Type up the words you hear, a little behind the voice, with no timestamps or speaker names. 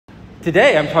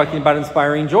Today, I'm talking about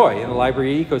inspiring joy in the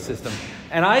library ecosystem.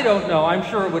 And I don't know, I'm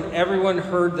sure when everyone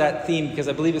heard that theme, because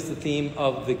I believe it's the theme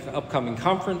of the upcoming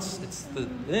conference, it's a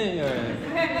theme.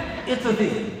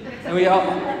 And we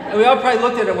all probably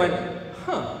looked at it and went,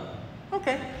 huh,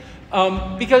 okay.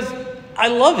 Because I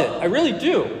love it, I really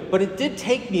do. But it did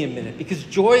take me a minute, because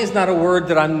joy is not a word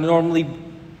that I'm normally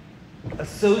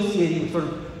associating with sort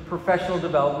of professional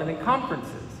development and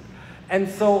conferences. And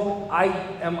so I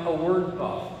am a word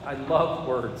buff. I love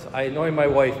words. I annoy my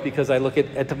wife because I look at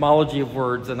etymology of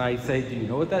words and I say, do you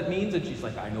know what that means? And she's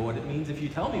like, I know what it means if you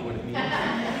tell me what it means,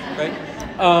 right?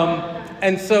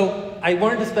 And so I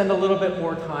wanted to spend a little bit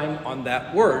more time on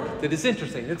that word that is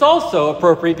interesting. It's also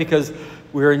appropriate because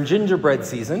we're in gingerbread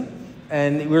season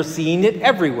and we're seeing it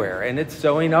everywhere. And it's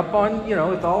showing up on,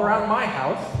 it's all around my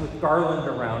house with garland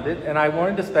around it. And I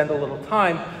wanted to spend a little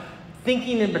time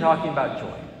thinking and talking about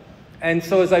joy. And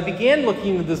so as I began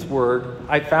looking at this word,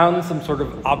 I found some sort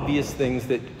of obvious things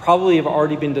that probably have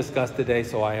already been discussed today,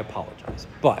 so I apologize.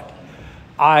 But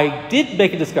I did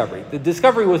make a discovery. The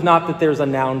discovery was not that there's a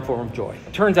noun form of joy.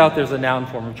 It turns out there's a noun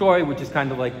form of joy, which is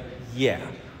kind of like, yeah,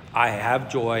 I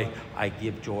have joy, I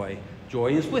give joy,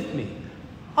 joy is with me,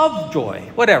 of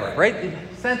joy, whatever, right?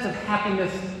 The sense of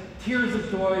happiness, tears of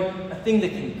joy, a thing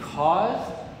that can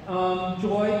cause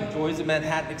joy, the joys of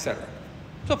Manhattan, etc.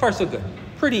 So far, so good.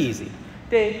 Pretty easy.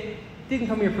 Dave didn't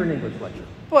come here for an English lecture,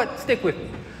 but stick with me.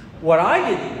 What I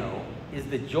didn't know is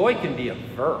that joy can be a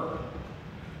verb.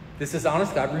 This is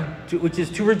honest God, which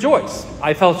is to rejoice.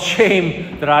 I felt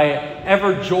shame that I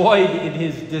ever joyed in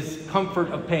his discomfort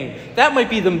of pain. That might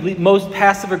be the most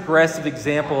passive-aggressive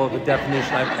example of a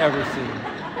definition I've ever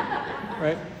seen,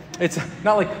 right? It's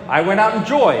not like, I went out and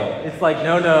joyed. It's like,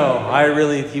 no,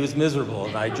 he was miserable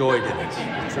and I joyed in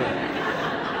it.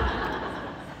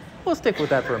 We'll stick with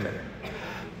that for a minute.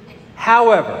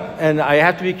 However, and I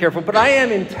have to be careful, but I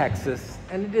am in Texas,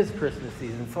 and it is Christmas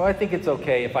season, so I think it's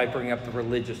okay if I bring up the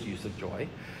religious use of joy,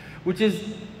 which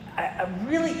is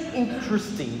really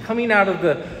interesting, coming out of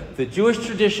the Jewish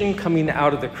tradition, coming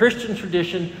out of the Christian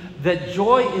tradition, that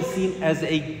joy is seen as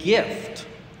a gift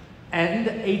and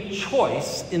a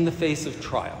choice in the face of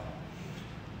trial.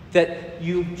 That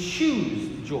you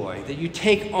choose joy, that you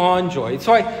take on joy.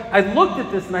 So I looked at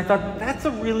this and I thought, that's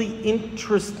a really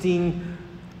interesting,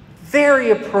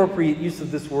 very appropriate use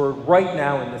of this word right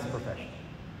now in this profession.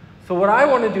 So what I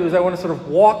want to do is I want to sort of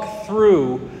walk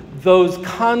through those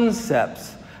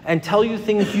concepts and tell you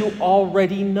things you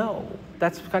already know.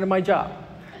 That's kind of my job.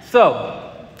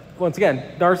 So, once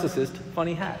again, narcissist,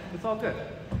 funny hat. It's all good.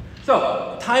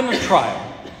 So, time of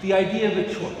trial, the idea of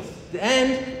a choice.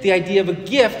 And the idea of a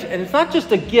gift, and it's not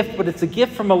just a gift, but it's a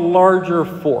gift from a larger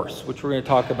force, which we're going to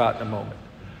talk about in a moment.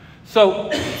 So,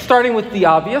 starting with the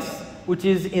obvious, which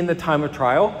is in the time of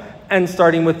trial, and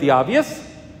starting with the obvious,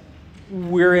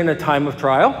 we're in a time of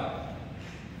trial.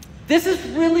 This is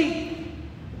really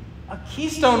a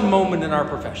keystone moment in our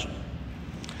profession.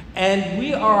 And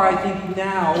we are, I think,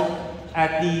 now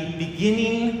at the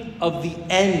beginning of the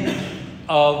end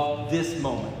of this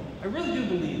moment. I really do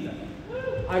believe that.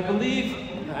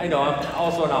 I know I'm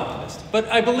also an optimist, but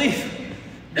I believe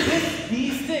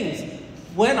these things,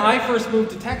 when I first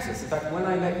moved to Texas, in fact, when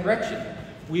I met Gretchen,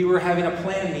 we were having a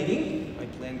plan meeting, my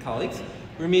plan colleagues,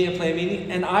 we were meeting a plan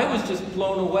meeting, and I was just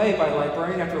blown away by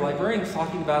librarian after librarian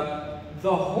talking about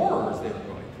the horrors they were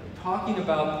going through, talking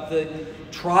about the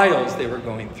trials they were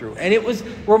going through, and it was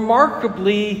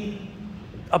remarkably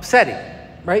upsetting,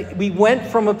 right? We went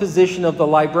from a position of the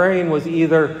librarian was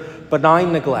either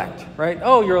benign neglect, right?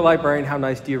 Oh, you're a librarian, how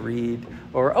nice do you read?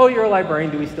 Or, oh, you're a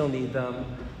librarian, do we still need them?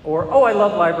 Or, oh, I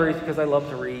love libraries because I love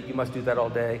to read, you must do that all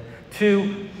day.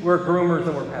 To, we're groomers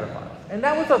and we're pedophiles. And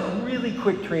that was a really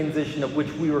quick transition of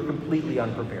which we were completely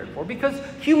unprepared for, because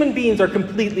human beings are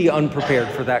completely unprepared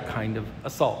for that kind of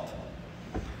assault.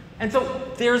 And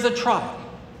so there's a trial.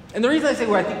 And the reason I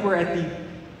say I think we're at the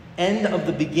end of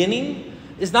the beginning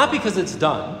is not because it's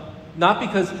done, not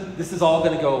because this is all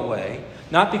going to go away,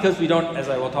 not because we don't, as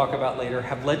I will talk about later,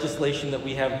 have legislation that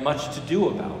we have much to do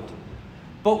about.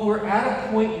 But we're at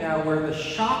a point now where the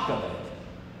shock of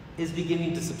it is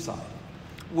beginning to subside.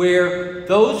 Where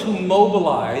those who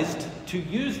mobilized to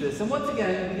use this, and once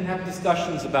again, we can have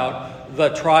discussions about the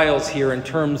trials here in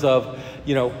terms of,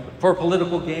 for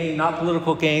political gain, not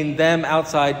political gain, them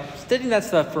outside, studying that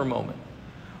stuff for a moment.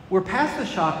 We're past the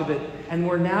shock of it, and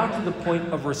we're now to the point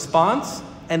of response,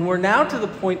 and we're now to the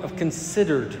point of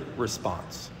considered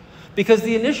response. Because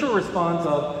the initial response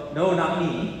of, no, not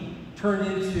me, turned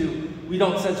into, we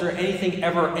don't censor anything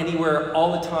ever, anywhere,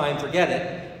 all the time, forget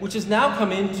it, which has now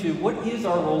come into what is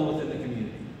our role within the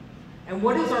community? And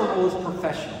what is our role as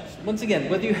professionals? Once again,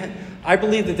 I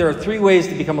believe that there are 3 ways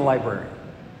to become a librarian.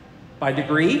 By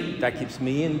degree, that keeps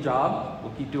me in job.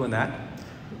 We'll keep doing that.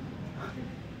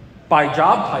 By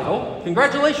job title,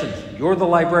 congratulations, you're the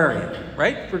librarian,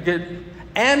 right?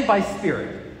 And by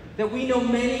spirit. That we know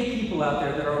many people out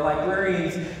there that are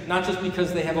librarians, not just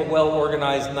because they have a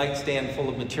well-organized nightstand full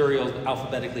of materials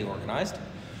alphabetically organized,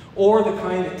 or the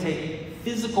kind that take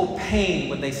physical pain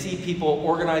when they see people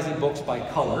organizing books by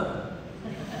color.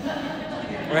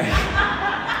 Right?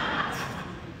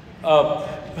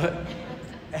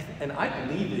 And I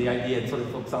believe the idea in sort of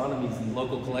taxonomies and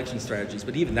local collection strategies,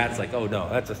 but even that's like, oh no,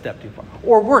 that's a step too far.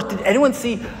 Or worse, did anyone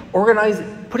see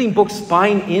putting books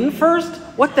spine in first?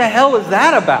 What the hell is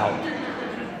that about?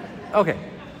 Okay,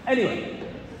 anyway,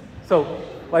 so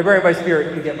librarian by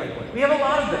spirit, you get my point. We have a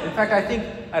lot of them. In fact, I think,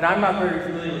 and I'm not very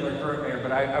familiar with our current mayor,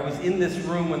 but I was in this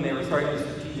room when they were starting the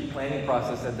strategic planning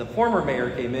process, and the former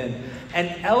mayor came in and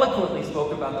eloquently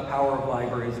spoke about the power of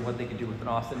libraries and what they could do within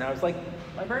Austin. And I was like,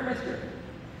 librarian by spirit.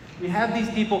 We have these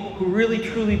people who really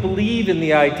truly believe in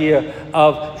the idea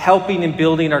of helping and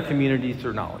building our communities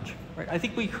through knowledge. Right? I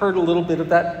think we heard a little bit of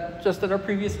that just at our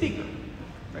previous speaker.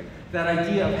 Right? That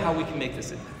idea of how we can make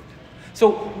this impact.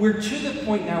 So we're to the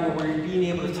point now where we're being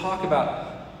able to talk about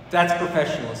that's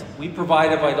professionalism. We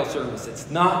provide a vital service. It's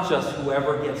not just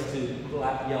whoever gets to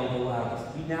yell the loudest.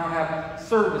 We now have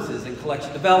services and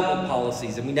collection development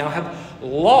policies, and we now have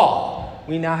law.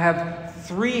 We now have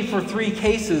 3 for 3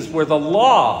 cases where the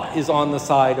law is on the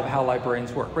side of how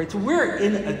librarians work, right? So we're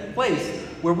in a place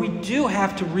where we do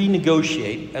have to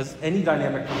renegotiate, as any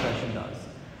dynamic profession does,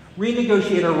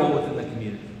 renegotiate our role within the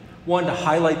community. One, to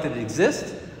highlight that it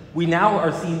exists. We now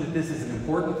are seeing that this is an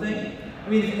important thing. I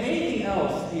mean, if anything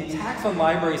else, the attacks on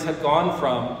libraries have gone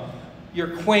from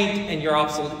you're quaint and you're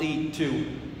obsolete to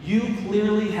you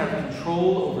clearly have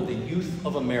control over the youth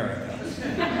of America.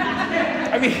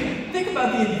 I mean, think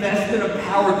about the investment of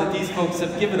power that these folks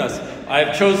have given us. I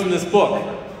have chosen this book.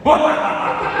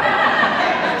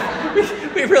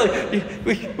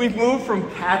 We've moved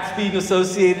from cats being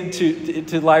associated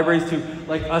to libraries to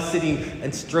like us sitting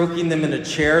and stroking them in a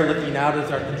chair looking out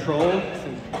as our control.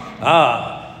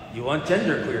 You want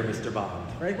genderqueer, Mr. Bond,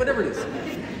 right? Whatever it is.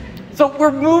 So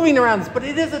we're moving around this, but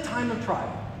it is a time of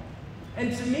trial.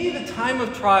 And to me, the time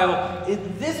of trial,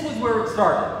 this was where it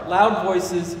started. Loud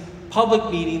voices,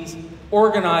 public meetings,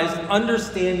 organized,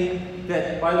 understanding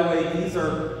that, by the way, these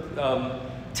are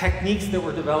techniques that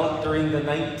were developed during the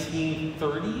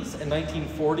 1930s and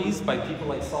 1940s by people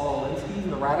like Saul Alinsky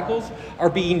and the radicals are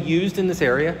being used in this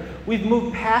area. We've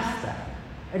moved past that.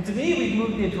 And to me, we've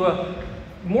moved into a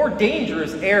more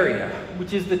dangerous area,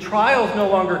 which is the trials no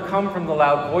longer come from the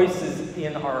loud voices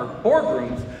in our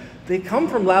boardrooms. They come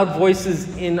from loud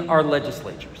voices in our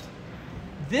legislatures.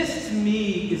 This, to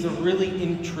me, is a really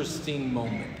interesting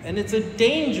moment. And it's a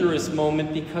dangerous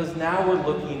moment because now we're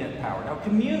looking at power. Now,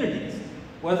 communities,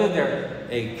 whether they're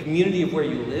a community of where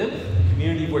you live, a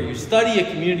community of where you study, a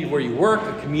community of where you work,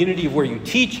 a community of where you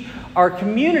teach, our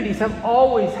communities have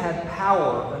always had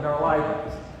power in our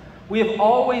libraries. We have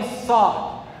always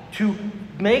sought to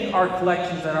make our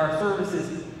collections and our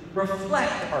services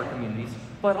reflect our communities,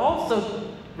 but also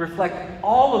reflect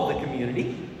all of the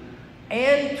community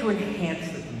and to enhance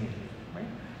the community. Right?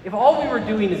 If all we were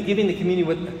doing is giving the community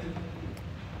what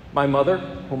my mother,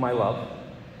 whom I love,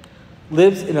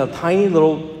 lives in a tiny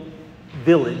little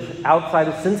village outside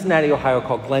of Cincinnati, Ohio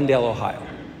called Glendale, Ohio.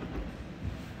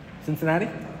 Cincinnati?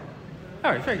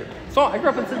 All right, very good. So I grew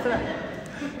up in Cincinnati.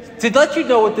 To let you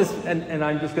know what this, and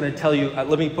I'm just going to tell you,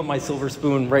 let me put my silver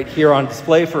spoon right here on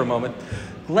display for a moment.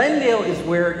 Glendale is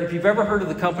where, if you've ever heard of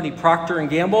the company Procter &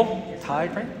 Gamble,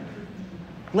 Tide, right?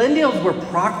 Glendale is where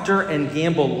Procter &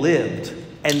 Gamble lived,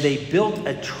 and they built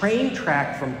a train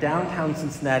track from downtown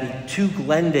Cincinnati to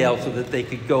Glendale so that they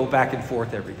could go back and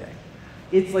forth every day.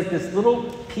 It's like this little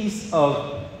piece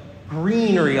of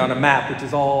greenery on a map, which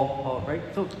is all right?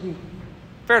 So,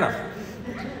 fair enough.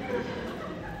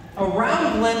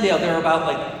 Around Glendale, there are about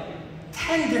like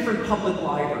 10 different public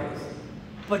libraries.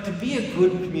 But to be a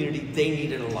good community, they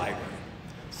needed a library.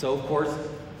 So, of course,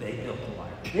 they built a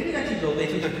library. They didn't actually build, they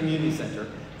took a community center,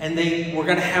 and they were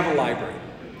going to have a library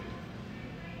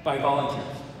by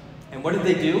volunteers. And what did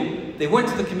they do? They went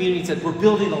to the community and said, we're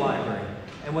building a library.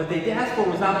 And what they asked for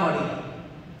was not money,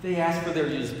 they asked for their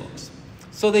used books.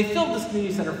 So they filled this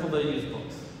community center full of their used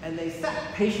books. And they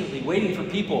sat patiently waiting for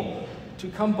people to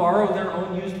come borrow their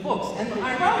own used books. And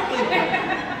ironically,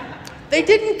 they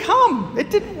didn't come. It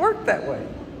didn't work that way.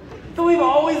 So we've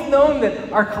always known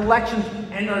that our collections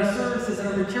and our services and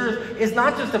our materials is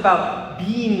not just about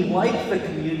being like the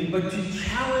community, but to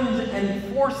challenge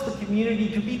and force the community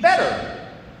to be better.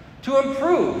 to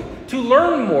improve, to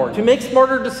learn more, to make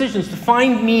smarter decisions, to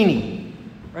find meaning,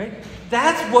 right?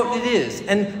 That's what it is.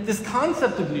 And this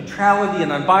concept of neutrality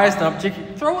and unbiased and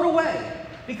objective, throw it away.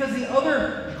 Because the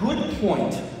other good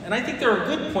point, and I think there are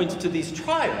good points to these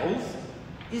trials,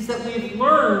 is that we've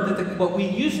learned that what we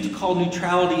used to call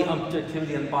neutrality,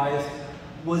 objectivity, and bias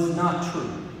was not true.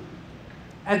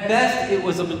 At best, it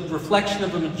was a reflection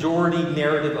of a majority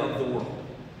narrative of the world.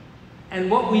 And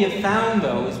what we have found,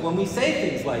 though, is when we say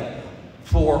things like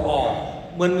for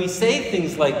all, when we say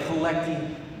things like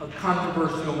collecting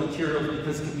controversial materials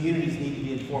because communities need to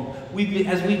be informed,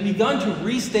 as we've begun to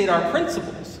restate our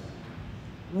principles,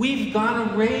 we've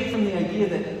gone away from the idea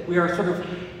that we are sort of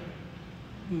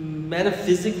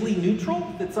metaphysically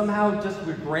neutral, that somehow just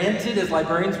we're granted as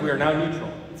librarians we are now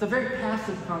neutral. It's a very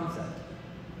passive concept.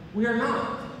 We are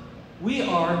not. We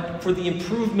are for the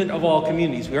improvement of all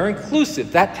communities. We are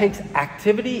inclusive. That takes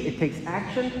activity, it takes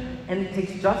action, and it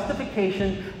takes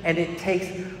justification, and it takes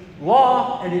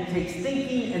law, and it takes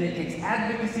thinking, and it takes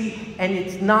advocacy, and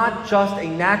it's not just a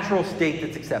natural state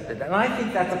that's accepted. And I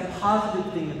think that's a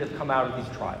positive thing that has come out of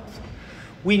these trials.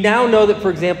 We now know that, for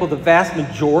example, the vast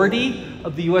majority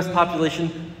of the US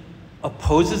population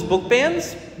opposes book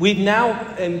bans. We've now,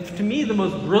 and to me, the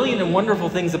most brilliant and wonderful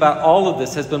things about all of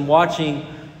this has been watching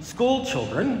school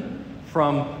children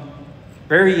from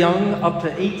very young up to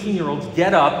 18-year-olds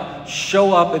get up,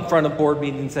 show up in front of board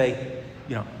meetings and say,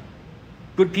 you know,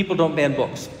 good people don't ban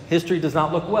books. History does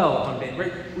not look well on ban,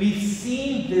 right? We've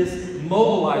seen this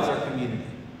mobilize our community.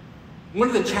 One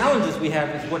of the challenges we have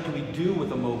is what do we do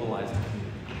with a mobilized community?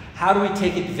 How do we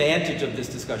take advantage of this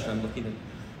discussion? I'm looking at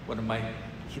one of my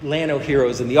Lano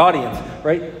heroes in the audience,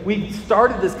 right? We've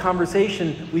started this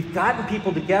conversation, we've gotten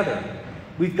people together,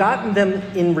 we've gotten them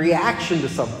in reaction to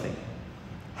something.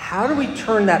 How do we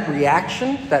turn that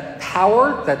reaction, that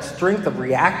power, that strength of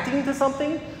reacting to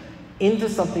something, into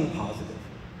something positive,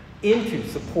 into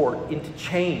support, into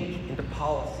change, into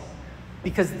policy?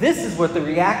 Because this is what the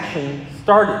reaction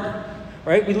started,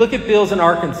 right? We look at bills in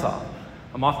Arkansas.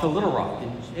 I'm off to Little Rock in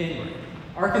January.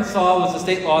 Arkansas was a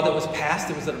state law that was passed.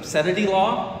 It was an obscenity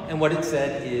law, and what it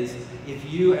said is if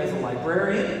you as a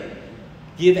librarian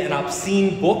give an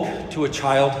obscene book to a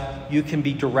child, you can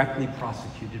be directly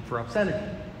prosecuted for obscenity.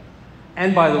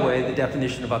 And by the way, the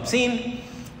definition of obscene,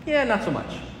 yeah, not so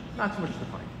much. Not so much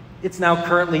defined. It's now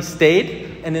currently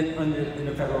stayed and in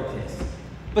a federal case.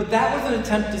 But that was an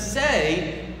attempt to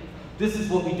say, this is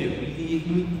what we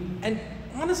do. And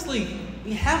honestly,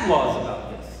 we have laws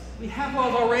about this. We have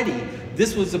laws already.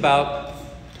 This was about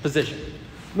position.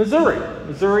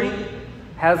 Missouri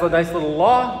has a nice little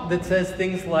law that says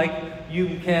things like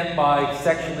you can't buy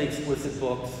sexually explicit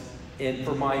books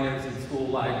for minors in school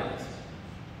libraries,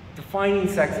 defining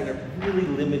sex in a really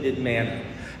limited manner.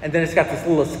 And then it's got this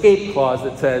little escape clause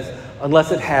that says,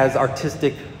 unless it has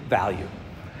artistic value.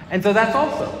 And so that's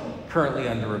also currently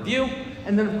under review.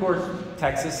 And then, of course,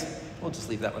 Texas, we'll just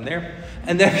leave that one there.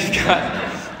 And then we've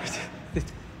got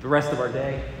the rest of our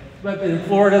day. But in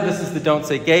Florida, this is the Don't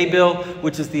Say Gay bill,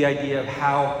 which is the idea of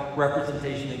how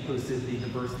representation, inclusivity,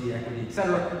 diversity, equity, et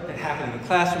cetera, can happen in the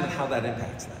classroom and how that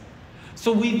impacts that.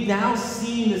 So we've now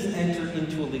seen this enter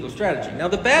into a legal strategy. Now,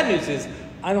 the bad news is,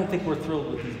 I don't think we're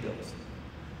thrilled with these bills.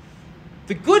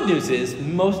 The good news is,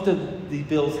 most of the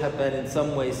bills have been in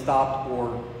some way stopped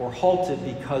or halted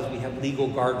because we have legal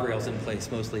guardrails in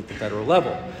place, mostly at the federal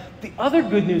level. The other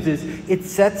good news is, it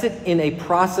sets it in a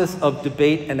process of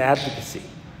debate and advocacy.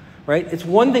 Right? It's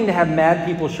one thing to have mad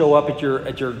people show up at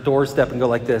your doorstep and go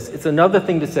like this. It's another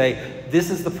thing to say,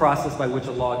 this is the process by which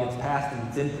a law gets passed, and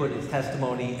its input, its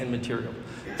testimony, and material.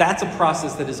 That's a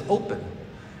process that is open.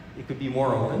 It could be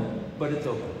more open, but it's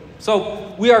open.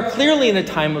 So we are clearly in a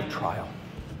time of trial.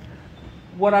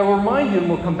 What I will remind you, and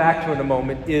we'll come back to in a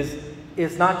moment, is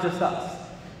it's not just us,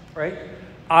 right?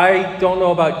 I don't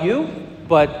know about you,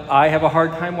 but I have a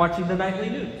hard time watching the nightly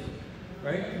news.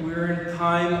 Right? We're in a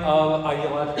time of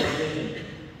ideological division.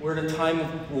 We're in a time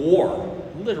of war,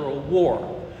 literal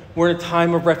war. We're in a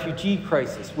time of refugee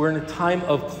crisis. We're in a time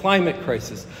of climate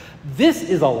crisis. This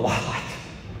is a lot.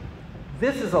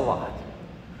 This is a lot.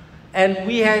 And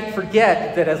we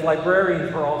forget that as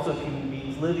librarians, we're also human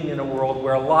beings living in a world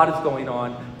where a lot is going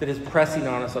on that is pressing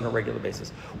on us on a regular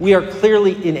basis. We are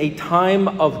clearly in a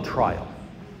time of trial.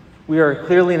 We are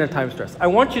clearly in a time of stress. I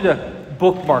want you to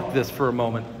bookmark this for a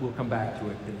moment. We'll come back to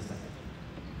it in a second.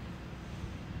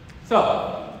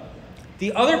 So,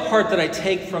 the other part that I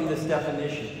take from this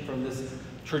definition, from this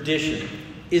tradition,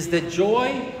 is that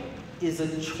joy is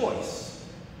a choice.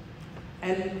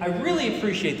 And I really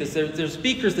appreciate this. There's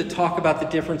speakers that talk about the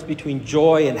difference between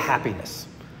joy and happiness.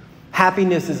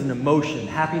 Happiness is an emotion.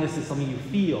 Happiness is something you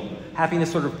feel.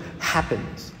 Happiness sort of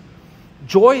happens.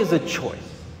 Joy is a choice.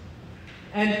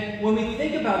 And when we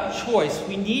think about choice,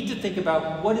 we need to think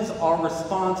about what is our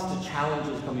response to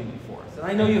challenges coming before us. And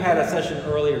I know you had a session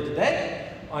earlier today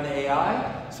on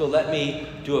AI, so let me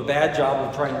do a bad job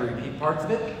of trying to repeat parts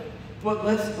of it. But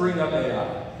let's bring up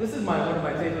AI. This is one of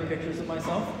my favorite pictures of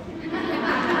myself.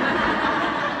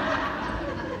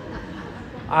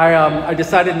 I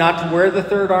decided not to wear the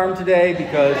third arm today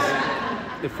because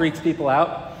it freaks people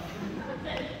out.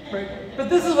 Right? But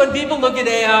this is when people look at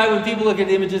AI, when people look at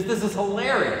images, this is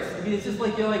hilarious. I mean, it's just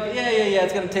like, you're like, yeah,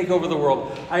 it's going to take over the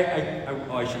world.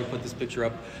 I should have put this picture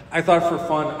up. I thought for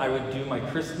fun I would do my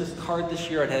Christmas card this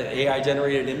year. I'd have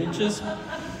AI-generated images.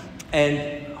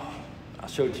 And I'll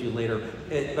show it to you later.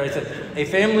 But I said, a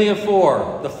family of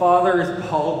 4. The father is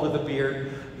bald with a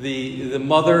beard. The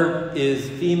mother is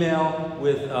female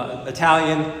with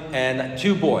Italian and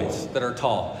 2 boys that are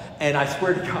tall. And I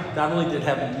swear to God, not only did it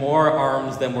have more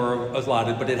arms than were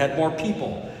allotted, but it had more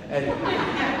people. And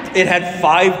it had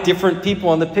 5 different people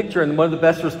on the picture, and one of the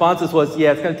best responses was,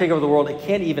 yeah, it's going to take over the world. It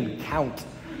can't even count,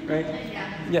 right?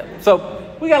 Yeah.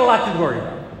 So we got a lot to worry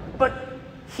about. But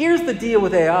here's the deal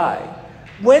with AI.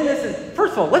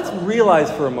 First of all, let's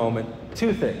realize for a moment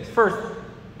 2 things. First,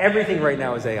 everything right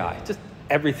now is AI. Just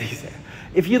everything's AI.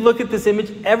 If you look at this image,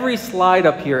 every slide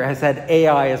up here has had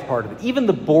AI as part of it. Even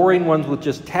the boring ones with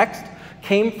just text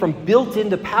came from built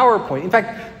into PowerPoint. In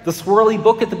fact, the swirly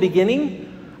book at the beginning,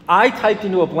 I typed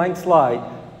into a blank slide,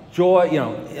 joy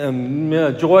in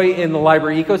the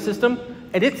library ecosystem,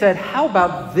 and it said, how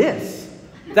about this?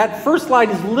 That first slide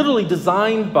is literally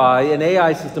designed by an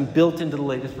AI system built into the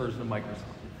latest version of Microsoft.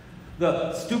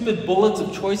 The stupid bullets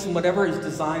of choice and whatever is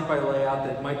designed by a layout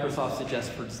that Microsoft suggests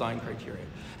for design criteria.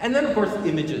 And then, of course,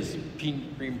 images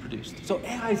being produced. So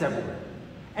AI is everywhere.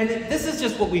 And this is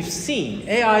just what we've seen.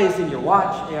 AI is in your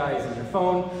watch. AI is in your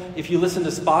phone. If you listen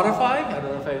to Spotify, I don't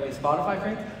know if I have any Spotify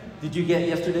friends, did you get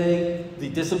yesterday the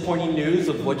disappointing news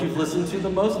of what you've listened to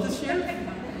the most this year?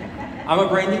 I'm a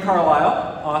Brandy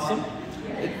Carlisle. Awesome.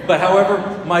 But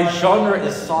however, my genre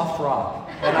is soft rock.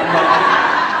 And I'm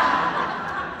like,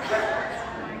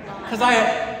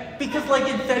 because like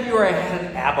in February I had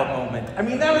an ABBA moment. I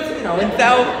mean, that was, and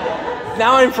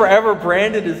now I'm forever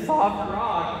branded as soft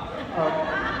rock.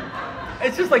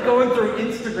 It's just like going through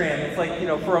Instagram. It's like,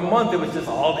 for a month it was just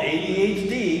all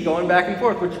ADHD going back and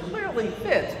forth, which clearly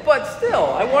fits. But still,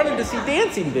 I wanted to see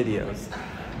dancing videos.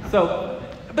 So,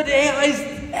 but AI's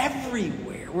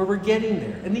everywhere where we're getting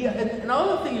there. And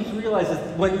another thing you realize is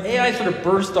when AI sort of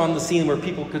burst on the scene where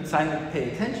people could silently pay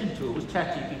attention to it was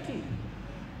ChatGPT.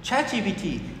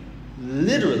 ChatGPT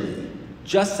literally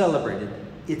just celebrated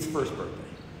its first birthday.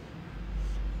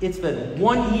 It's been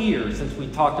 1 year since we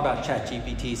talked about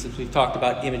ChatGPT, since we've talked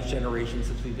about image generation,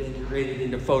 since we've integrated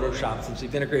into Photoshop, since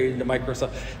we've integrated into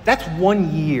Microsoft. That's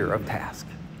 1 year of task,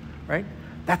 right?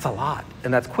 That's a lot,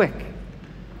 and that's quick.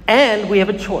 And we have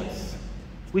a choice.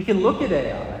 We can look at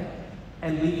AI,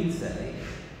 and we can say,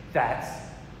 that's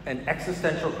an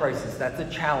existential crisis, that's a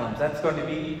challenge, that's going to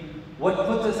be what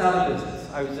puts us out of business.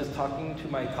 I was just talking to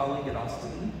my colleague at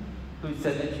Austin, who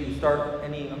said that you start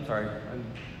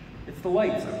it's the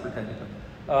lights I'm pretending to.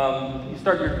 You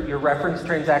start your reference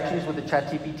transactions with a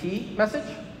ChatGPT message,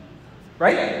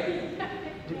 right?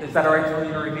 Is that all right for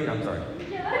me to repeat? I'm sorry.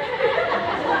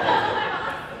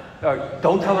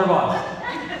 Don't tell her boss.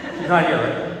 She's not here,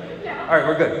 right? No. All right,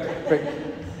 we're good. Great.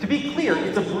 To be clear,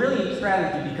 it's a brilliant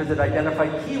strategy because it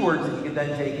identified keywords that you can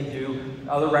then take and do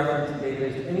other referencing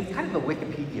databases. And it's kind of the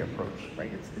Wikipedia approach,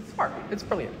 right? It's smart. It's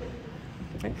brilliant.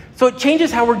 Okay. So it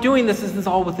changes how we're doing this. This is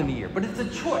all within a year. But it's a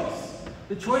choice.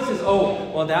 The choice is,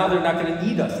 now they're not going to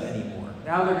need us anymore.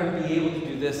 Now they're going to be able to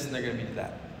do this and they're going to do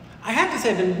that. I have to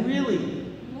say I've been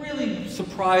really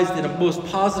surprised in a most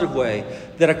positive way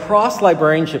that across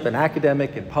librarianship and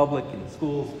academic and public and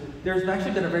schools, there's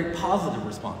actually been a very positive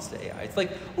response to AI. It's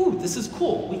like, ooh, this is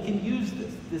cool. We can use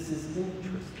this. This is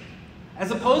interesting.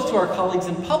 As opposed to our colleagues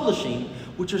in publishing,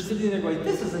 which are sitting there going,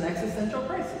 this is an existential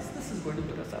crisis. This is going to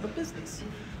put us out of business.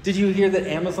 Did you hear that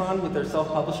Amazon, with their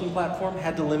self-publishing platform,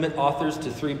 had to limit authors to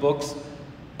 3 books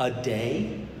a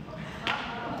day?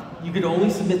 You could only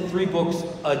submit 3 books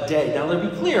a day. Now, to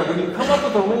be clear, when you come up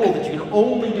with a rule that you can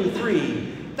only do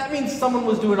 3, that means someone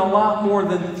was doing a lot more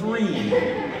than 3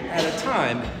 at a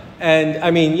time. And, I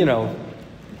mean, Danielle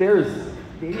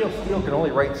Steele can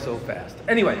only write so fast.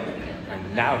 Anyway,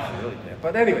 and now she really can.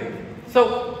 But anyway,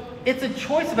 so it's a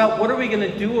choice about what are we going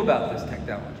to do about this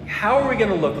technology? How are we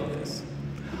going to look at this?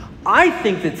 I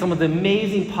think that some of the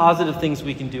amazing positive things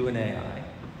we can do in AI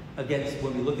against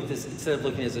when we look at this, instead of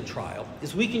looking as a trial,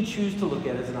 is we can choose to look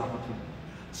at it as an opportunity.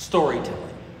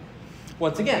 Storytelling.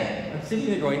 Once again, I'm sitting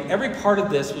there going, every part of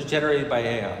this was generated by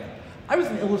AI. I was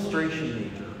an illustration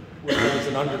major when I was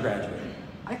an undergraduate.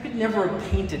 I could never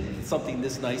have painted something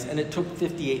this nice, and it took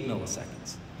 58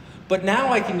 milliseconds. But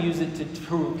now I can use it to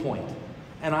prove a point,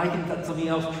 and I can let something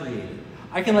else create it.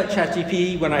 I can let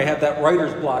ChatGPT, when I have that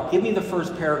writer's block, give me the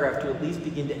first paragraph to at least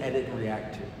begin to edit and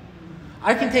react to.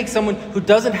 I can take someone who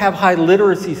doesn't have high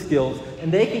literacy skills,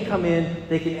 and they can come in,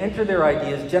 they can enter their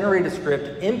ideas, generate a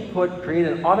script, input, create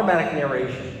an automatic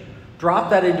narration,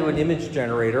 drop that into an image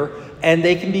generator, and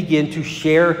they can begin to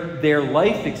share their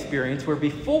life experience where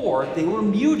before they were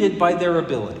muted by their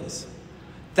abilities.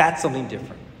 That's something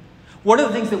different. One of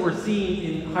the things that we're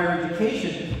seeing in higher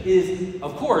education is,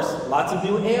 of course, lots of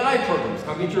new AI programs.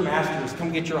 Come get your master's,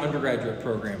 come get your undergraduate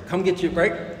program, come get your,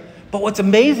 right? But what's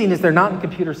amazing is they're not in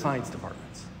computer science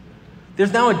departments.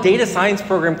 There's now a data science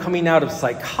program coming out of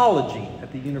psychology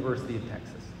at the University of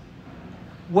Texas.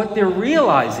 What they're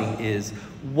realizing is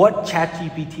what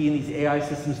ChatGPT and these AI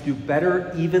systems do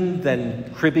better even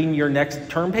than cribbing your next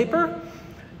term paper,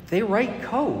 they write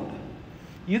code.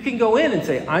 You can go in and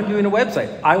say, I'm doing a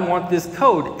website, I want this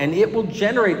code, and it will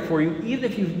generate for you even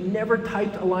if you've never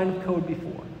typed a line of code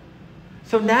before.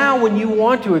 So now when you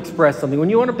want to express something, when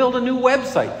you want to build a new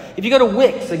website, if you go to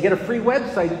Wix and get a free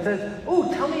website, it says,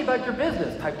 oh, tell me about your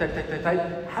business. Type, type, type, type,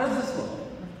 type. How does this look?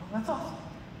 Oh, that's awesome.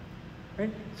 Right?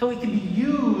 So it can be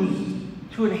used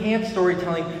to enhance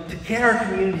storytelling, to get our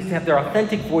communities to have their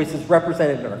authentic voices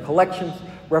represented in our collections,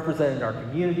 represented in our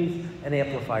communities, and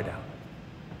amplified out.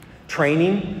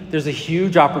 Training, there's a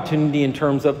huge opportunity in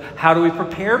terms of how do we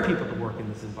prepare people to work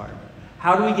in this environment?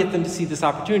 How do we get them to see this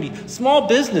opportunity? Small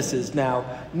businesses now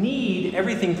need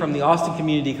everything from the Austin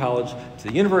Community College to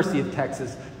the University of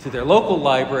Texas to their local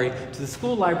library to the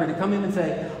school library to come in and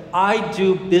say, I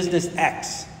do business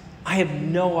X. I have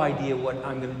no idea what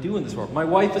I'm going to do in this world. My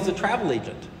wife is a travel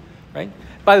agent, right?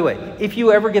 By the way, if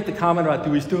you ever get the comment about,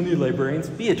 do we still need librarians?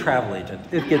 Be a travel agent.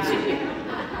 It gets...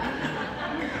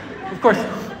 Of course,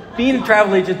 being a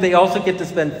travel agent, they also get to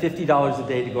spend $50 a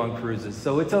day to go on cruises,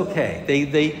 so it's okay.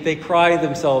 They cry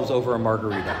themselves over a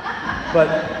margarita.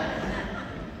 But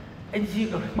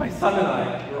my son and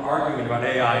I were arguing about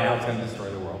AI and how it's going to destroy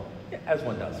the world, as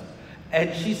one does.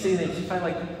 And she's saying that she's kind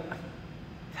of like,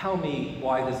 tell me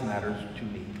why this matters to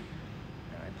me.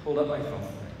 And I pulled up my phone,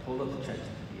 I pulled up the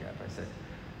ChatGPT app, I said,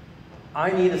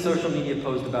 I need a social media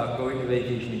post about going to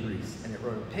vacation in Greece. And it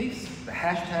wrote a paste, the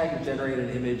hashtag, and generated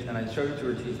an image, and I showed it to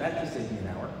her. She goes, that just saved me an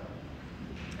hour.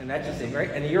 And that just saved me,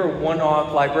 right? And you're a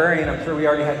one-off librarian. I'm sure we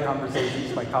already had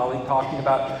conversations, my colleague, talking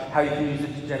about how you can use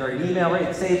it to generate email, right?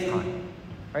 It saves time,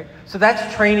 right? So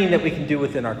that's training that we can do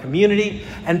within our community.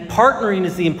 And partnering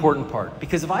is the important part.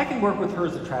 Because if I can work with her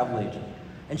as a travel agent,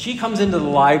 and she comes into the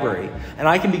library, and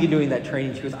I can begin doing that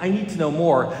training, she goes, I need to know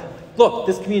more. Look,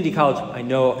 this community college, I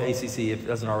know ACC, if it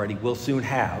doesn't already, will soon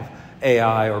have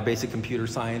AI or basic computer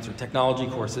science or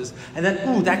technology courses. And then,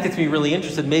 ooh, that gets me really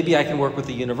interested. Maybe I can work with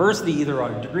the university either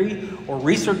on a degree or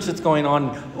research that's going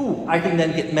on. Ooh, I can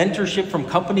then get mentorship from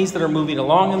companies that are moving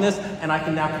along in this, and I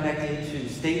can now connect into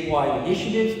statewide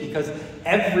initiatives because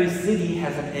every city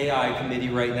has an AI committee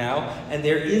right now, and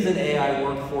there is an AI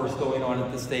workforce going on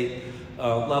at the state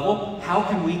level. How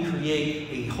can we create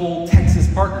a whole Texas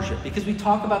partnership? Because we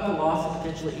talk about the loss of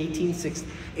potentially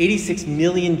 86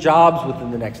 million jobs within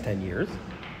the next 10 years,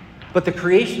 but the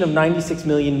creation of 96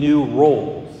 million new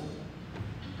roles.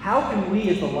 How can we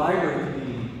as the library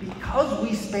community, because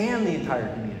we span the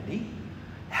entire community,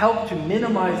 help to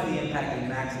minimize the impact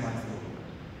and maximize the reward?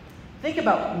 Think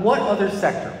about what other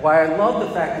sector, why I love the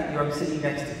fact that you're sitting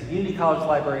next to community college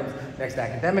librarians, next to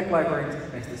academic librarians,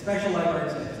 next to special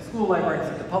librarians, next to school librarians,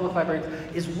 next to public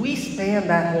librarians, is we span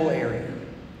that whole area.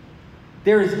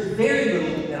 There is very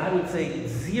little, and I would say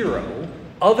zero,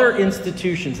 other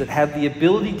institutions that have the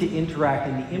ability to interact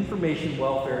in the information,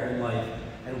 welfare, and life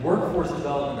and workforce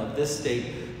development of this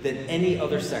state than any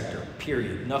other sector,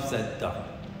 period. Enough said, done.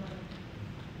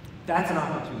 That's an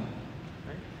opportunity.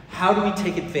 Right? How do we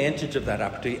take advantage of that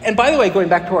opportunity? And by the way, going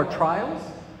back to our trials,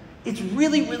 it's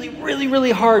really, really, really,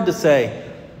 really hard to say,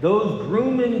 those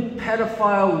grooming,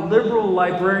 pedophile, liberal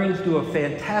librarians do a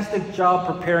fantastic job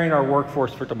preparing our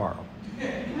workforce for tomorrow.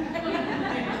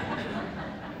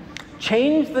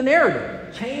 Change the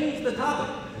narrative, change the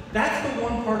topic. That's the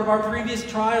one part of our previous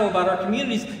trial about our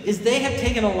communities, is they have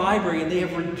taken a library and they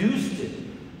have reduced it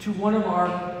to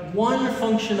one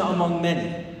function among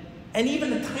many, and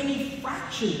even a tiny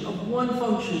fraction of one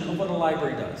function of what a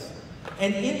library does.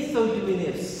 And in so doing, they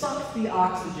have sucked the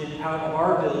oxygen out of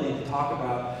our ability to talk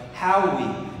about how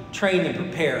we train and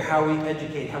prepare, how we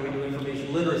educate, how we do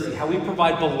information literacy, how we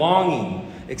provide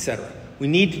belonging, etc. We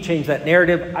need to change that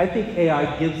narrative. I think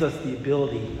AI gives us the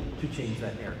ability to change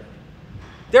that narrative.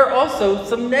 There are also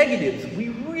some negatives we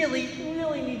really,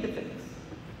 really need to fix.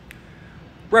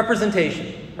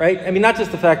 Representation, right? I mean, not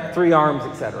just the fact 3 arms,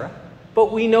 etc.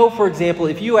 But we know, for example,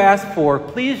 if you ask for,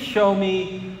 please show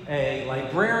me a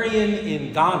librarian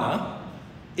in Ghana,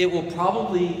 it will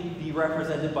probably be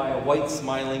represented by a white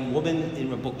smiling woman in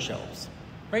the bookshelves,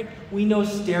 right? We know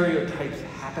stereotypes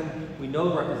happen. We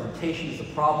know representation is a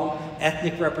problem,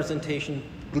 ethnic representation,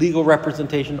 legal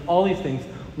representation, all these things.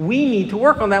 We need to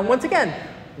work on that once again.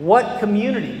 What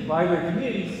community, library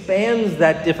community, spans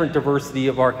that different diversity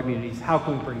of our communities? How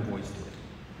can we bring voice to it?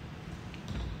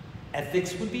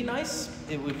 Ethics would be nice.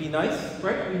 It would be nice,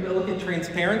 right? We look at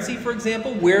transparency, for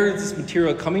example. Where is this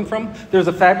material coming from? There's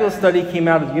a fabulous study came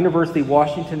out of the University of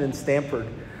Washington and Stanford,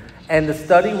 and the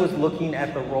study was looking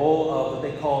at the role of what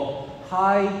they call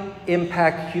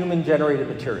high-impact human-generated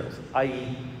materials,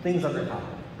 i.e. things under topic,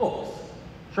 books,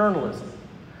 journalism.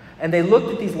 And they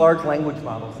looked at these large language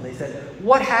models and they said,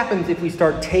 what happens if we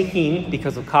start taking,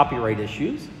 because of copyright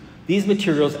issues, these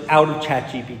materials out of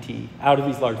ChatGPT, out of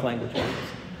these large language models?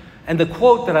 And the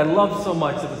quote that I love so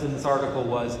much that was in this article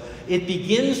was, it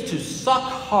begins to suck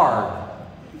hard.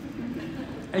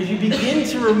 As you begin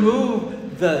to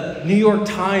remove the New York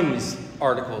Times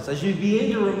articles, as you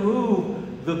begin to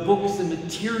remove the books and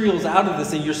materials out of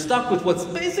this, and you're stuck with what's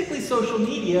basically social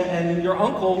media and your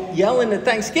uncle yelling at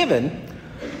Thanksgiving,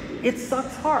 it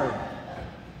sucks hard,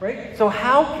 right? So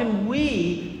how can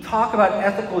we talk about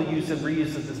ethical use and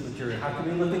reuse of this material? How can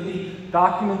we look at the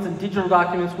documents and digital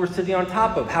documents we're sitting on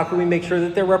top of? How can we make sure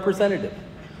that they're representative?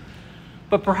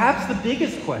 But perhaps the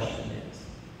biggest question is,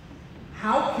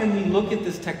 how can we look at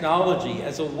this technology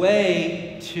as a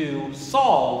way to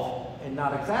solve and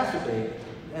not exacerbate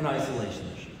an isolation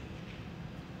issue?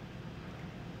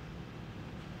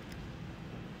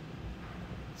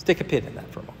 Stick a pin in that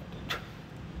for a moment.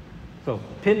 So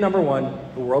pin number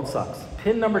 1, the world sucks.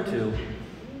 Pin number 2,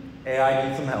 AI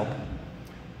needs some help.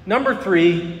 Number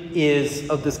 3 is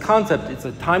of this concept. It's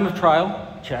a time of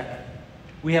trial, check.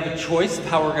 We have a choice of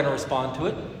how we're going to respond to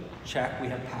it, check. We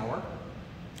have power.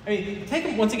 I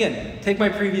mean, once again, take my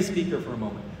previous speaker for a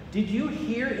moment. Did you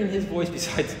hear in his voice,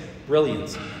 besides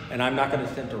brilliance, and I'm not going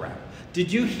to attempt to rap,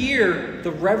 did you hear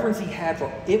the reverence he had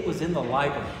for it was in the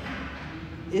library?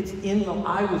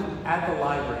 I was at the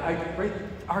library.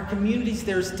 Our communities,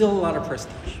 there's still a lot of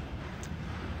prestige.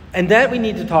 And that we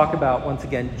need to talk about, once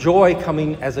again, joy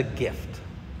coming as a gift.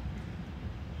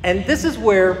 And this is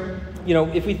where,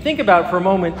 if we think about for a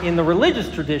moment in the religious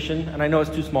tradition, and I know it's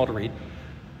too small to read,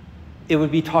 it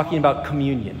would be talking about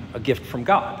communion, a gift from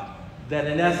God. That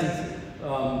in essence,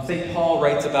 St. Paul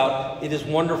writes about, it is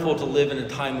wonderful to live in a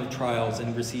time of trials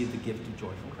and receive the gift of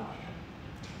joy from God.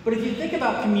 But if you think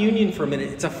about communion for a minute,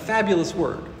 it's a fabulous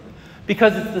word.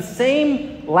 Because it's the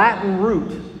same Latin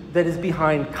root that is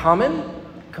behind common,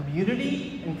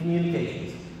 community, and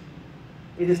communications.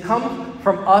 It has come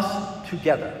from us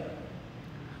together.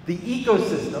 The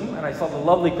ecosystem, and I saw the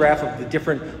lovely graph of the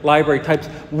different library types,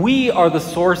 we are the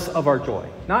source of our joy.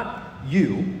 Not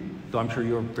you, though I'm sure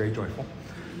you're very joyful,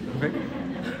 right?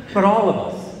 But all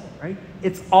of us, right?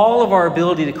 It's all of our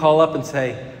ability to call up and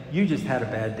say, you just had a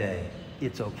bad day,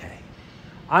 it's okay.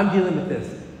 I'm dealing with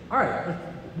this. All right.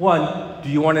 1, do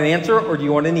you want an answer or do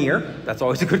you want an ear? That's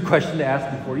always a good question to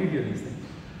ask before you hear these things.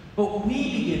 But we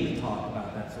begin to talk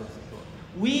about that sort of support.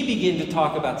 We begin to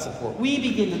talk about support. We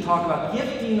begin to talk about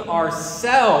gifting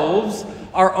ourselves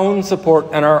our own support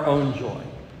and our own joy.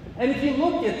 And if you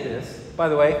look at this, by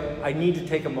the way, I need to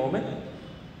take a moment.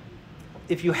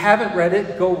 If you haven't read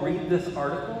it, go read this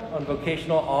article on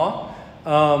vocational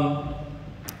awe.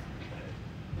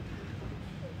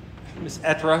 Ms.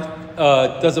 Etra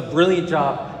does a brilliant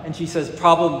job, and she says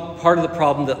part of the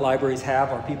problem that libraries have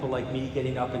are people like me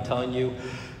getting up and telling you,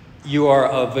 you are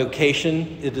a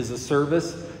vocation, it is a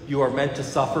service, you are meant to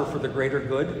suffer for the greater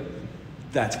good.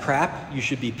 That's crap. You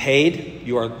should be paid.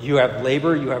 You have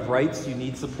labor, you have rights, you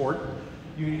need support.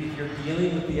 If you're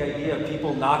dealing with the idea of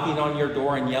people knocking on your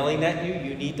door and yelling at you,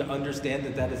 you need to understand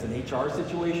that that is an HR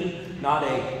situation, not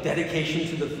a dedication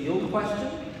to the field question.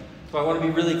 So I want to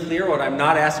be really clear, what I'm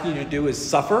not asking you to do is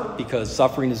suffer, because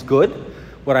suffering is good.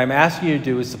 What I'm asking you to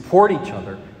do is support each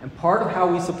other. And part of how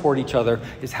we support each other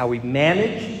is how we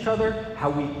manage each other, how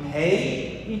we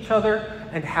pay each other,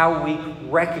 and how we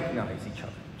recognize each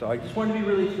other. So I just want to be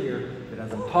really clear that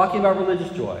as I'm talking about religious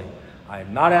joy, I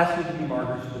am not asking you to be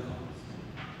martyrs for the cause.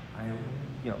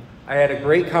 I had a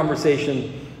great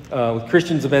conversation with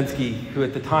Christian Zabensky, who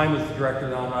at the time was the director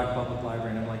of the Illinois Public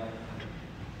Library, and I'm like,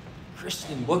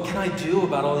 Christian, what can I do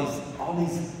about all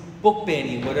these book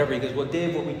banning, whatever? He goes, well,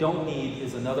 Dave, what we don't need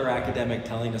is another academic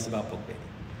telling us about book banning.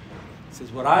 He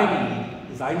says, what I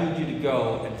need is I need you to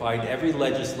go and find every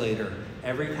legislator,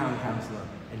 every town councilor,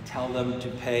 and tell them to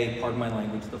pay, pardon my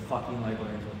language, the fucking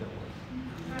librarians what they're worth.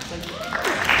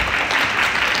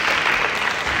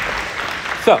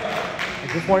 So,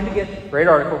 I just wanted to get, great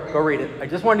article, go read it. I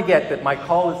just wanted to get that my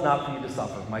call is not for you to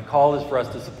suffer. My call is for us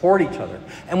to support each other.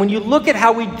 And when you look at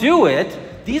how we do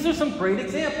it, these are some great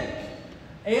examples.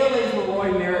 ALA's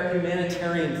Leroy Merritt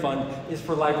Humanitarian Fund is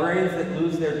for librarians that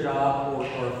lose their job or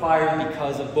are fired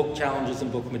because of book challenges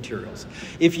and book materials.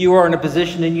 If you are in a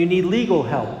position and you need legal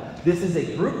help, this is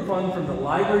a group fund from the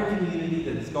library community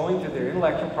that is going to their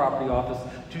intellectual property office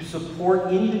to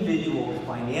support individuals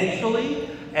financially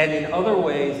and in other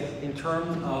ways in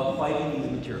terms of fighting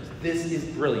these materials. This is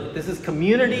brilliant. This is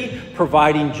community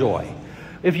providing joy.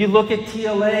 If you look at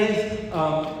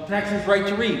TLA's Texans Right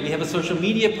to Read, we have a social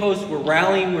media post, we're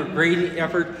rallying, we're grading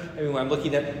effort. I mean, I'm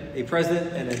looking at a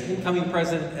president and an incoming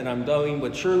president, and I'm doing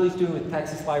what Shirley's doing with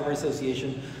Texas Library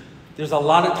Association. There's a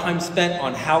lot of time spent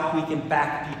on how we can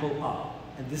back people up.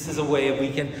 And this is a way that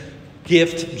we can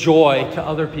gift joy to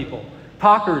other people.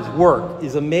 Talker's work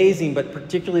is amazing, but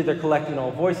particularly they're collecting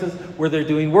all voices, where they're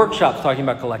doing workshops talking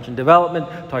about collection development,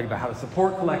 talking about how to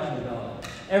support collection development.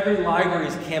 Every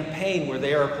library's campaign where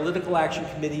they are a political action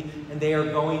committee and they are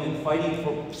going and fighting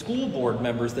for school board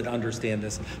members that understand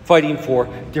this, fighting for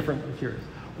different materials.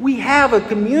 We have a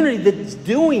community that's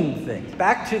doing things.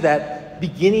 Back to that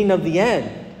beginning of the end.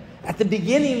 At the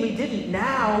beginning we didn't,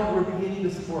 now we're beginning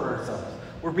to support ourselves.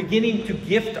 We're beginning to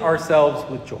gift ourselves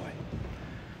with joy.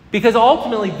 Because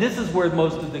ultimately this is where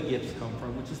most of the gifts come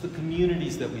from, which is the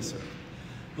communities that we serve.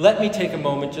 Let me take a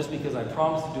moment, just because I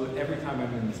promise to do it every time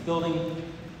I'm in this building.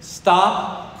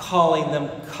 Stop calling them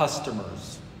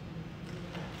customers.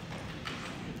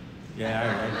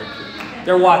 Yeah,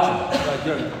 they're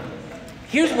watching.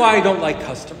 Here's why I don't like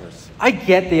customers. I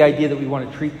get the idea that we want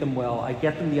to treat them well. I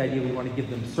get the idea we want to give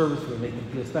them service, we make them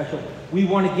feel special. We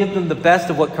want to give them the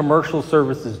best of what commercial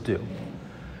services do.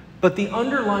 But the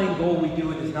underlying goal we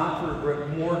do it is not for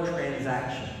more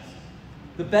transactions.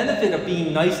 The benefit of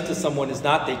being nice to someone is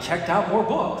not they checked out more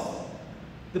books.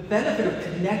 The benefit of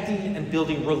connecting and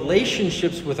building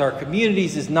relationships with our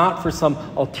communities is not for some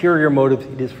ulterior motive.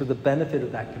 It is for the benefit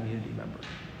of that community member.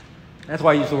 That's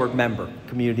why I use the word member,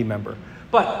 community member.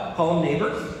 But call them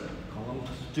neighbors, call them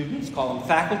students, call them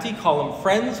faculty, call them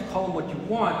friends, call them what you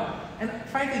want. And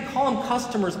frankly, call them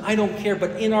customers, I don't care.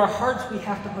 But in our hearts, we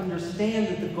have to understand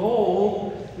that the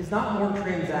goal is not more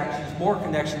transactions, more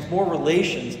connections, more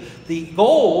relations. The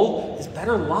goal is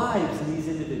better lives in these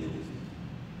individuals.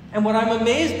 And what I'm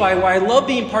amazed by, why I love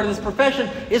being part of this profession,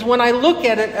 is when I look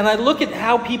at it and I look at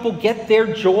how people get their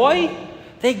joy,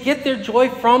 they get their joy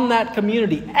from that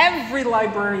community. Every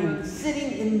librarian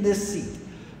sitting in this seat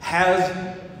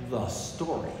has the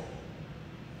story.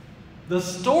 The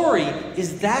story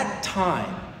is that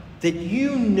time that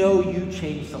you know you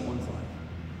changed someone's life.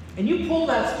 And you pull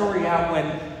that story out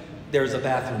when there's a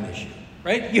bathroom issue,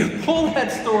 right? You pull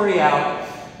that story out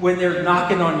when they're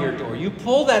knocking on your door. You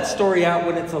pull that story out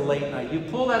when it's a late night. You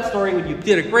pull that story when you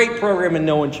did a great program and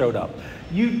no one showed up.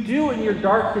 You do in your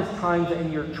darkest times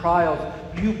and your trials,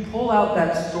 you pull out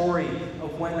that story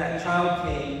of when that child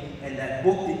came and that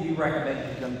book that you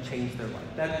recommended to them changed their life.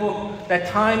 That book, that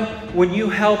time when you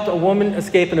helped a woman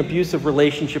escape an abusive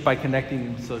relationship by connecting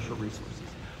them to social resources.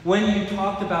 When you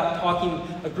talked about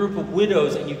a group of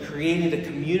widows and you created a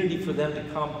community for them to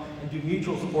come and do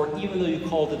mutual support, even though you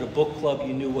called it a book club,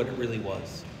 you knew what it really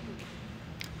was.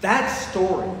 That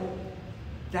story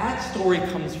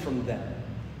comes from them.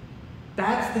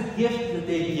 That's the gift that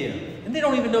they give. And they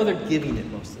don't even know they're giving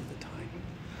it most of the time.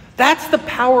 That's the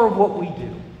power of what we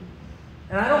do.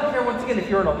 And I don't care, once again, if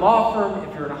you're in a law firm,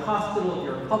 if you're in a hospital, if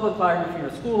you're in a public library, if you're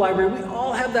in a school library, we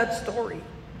all have that story.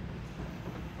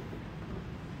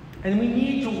 And we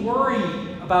need to worry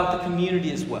about the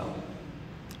community as well.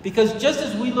 Because just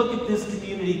as we look at this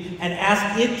community and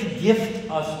ask it to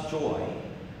gift us joy,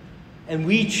 and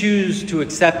we choose to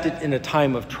accept it in a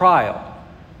time of trial,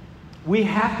 we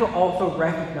have to also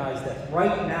recognize that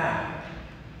right now,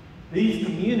 these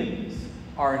communities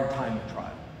are in time of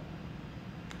trial.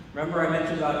 Remember I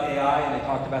mentioned about AI and I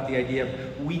talked about the idea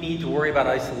of we need to worry about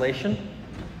isolation?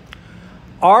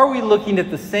 Are we looking at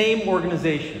the same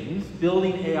organizations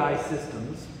building AI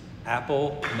systems,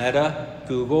 Apple, Meta,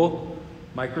 Google,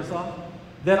 Microsoft,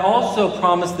 that also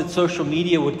promised that social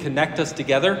media would connect us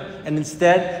together and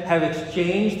instead have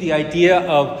exchanged the idea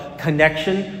of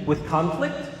connection with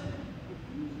conflict?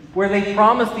 where they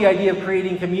promised the idea of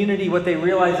creating community. What they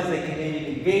realized is they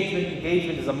created engagement.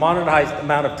 Engagement is a monetized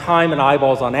amount of time and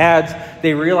eyeballs on ads.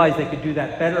 They realized they could do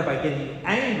that better by getting you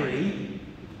angry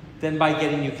than by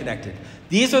getting you connected.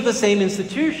 These are the same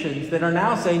institutions that are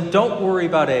now saying, don't worry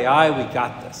about AI, we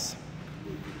got this.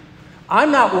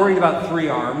 I'm not worried about 3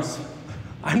 arms.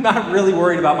 I'm not really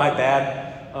worried about my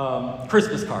bad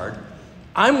Christmas card.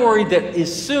 I'm worried that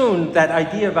as soon that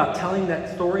idea about telling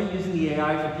that story, using the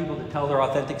AI for people to tell their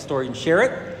authentic story and share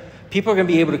it, people are going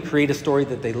to be able to create a story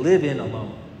that they live in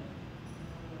alone.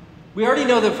 We already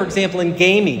know that, for example, in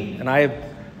gaming, and I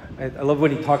love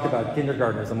when he talked about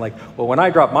kindergartners. I'm like, well, when I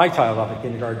dropped my child off at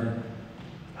kindergarten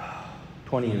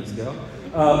 20 years ago,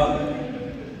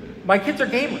 my kids are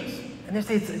gamers. And they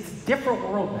say it's a different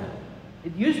world now.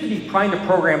 It used to be trying to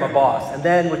program a boss, and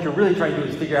then what you're really trying to do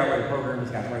is figure out where the program has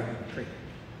got right trick.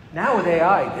 Now with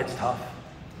AI, it's tough.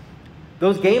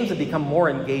 Those games have become more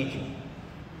engaging.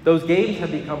 Those games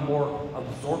have become more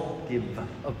absorptive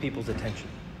of people's attention.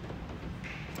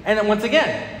 And then once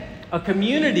again, a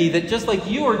community that just like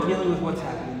you are dealing with what's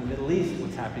happening in the Middle East,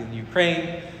 what's happening in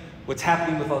Ukraine, what's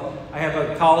happening with, I have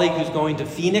a colleague who's going to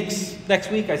Phoenix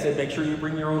next week. I said, make sure you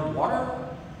bring your own water,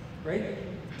 right?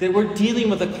 That we're dealing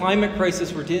with a climate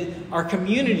crisis. Our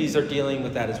communities are dealing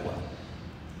with that as well.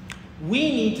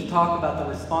 We need to talk about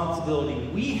the responsibility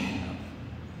we have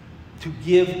to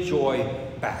give joy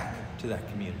back to that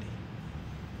community.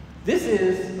 This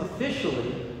is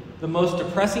officially the most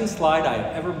depressing slide I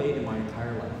have ever made in my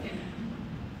entire life.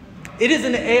 It is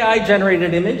an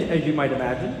AI-generated image, as you might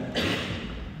imagine.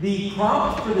 The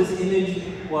prompt for this image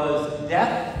was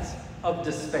deaths of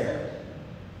despair.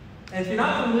 And if you're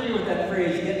not familiar with that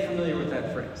phrase, get familiar with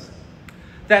that phrase.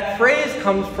 That phrase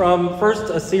comes from, first,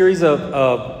 a series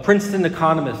of Princeton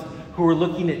economists who were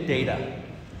looking at data.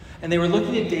 And they were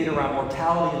looking at data around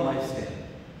mortality and lifespan.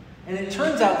 And it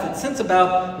turns out that since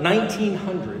about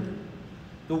 1900,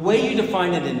 the way you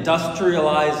define an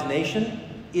industrialized nation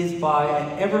is by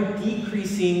an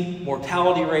ever-decreasing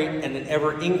mortality rate and an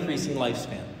ever-increasing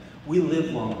lifespan. We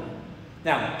live longer.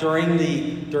 Now, during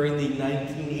the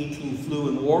 1918 flu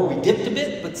and war, we dipped a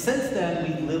bit, but since then,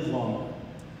 we live longer.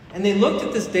 And they looked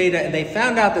at this data, and they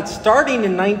found out that starting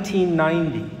in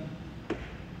 1990,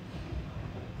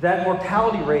 that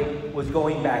mortality rate was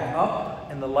going back up,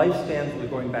 and the lifespans were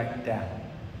going back down.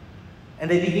 And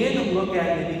they began to look at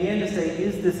it, and they began to say,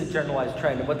 is this a generalized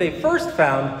trend? And what they first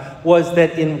found was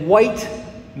that in white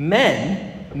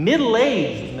men,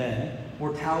 middle-aged men,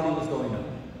 mortality was going up.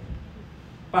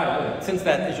 By the way, since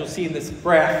that, as you'll see in this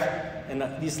graph, and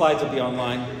these slides will be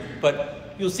online,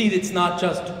 but you'll see that it's not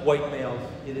just white males,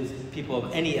 it is people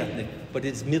of any ethnic, but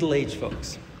it's middle-aged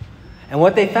folks. And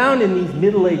what they found in these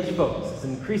middle-aged folks is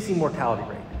an increasing mortality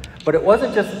rate. But it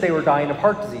wasn't just that they were dying of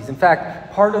heart disease. In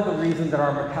fact, part of the reason that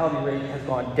our mortality rate has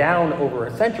gone down over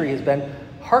a century has been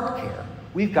heart care.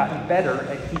 We've gotten better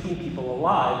at keeping people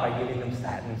alive by giving them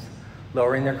statins,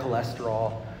 lowering their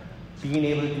cholesterol, being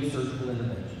able to do surgical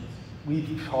interventions.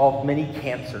 We've solved many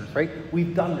cancers, right?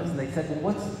 We've done this. And they said,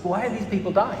 well, why are these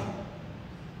people dying?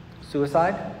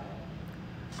 Suicide,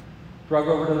 drug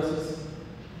overdoses,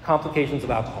 complications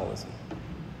of alcoholism.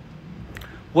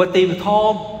 What they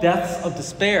called deaths of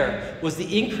despair was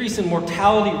the increase in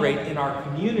mortality rate in our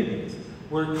communities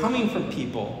were coming from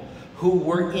people who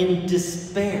were in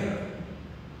despair.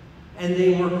 And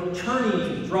they were turning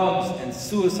to drugs and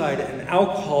suicide and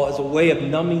alcohol as a way of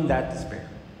numbing that despair.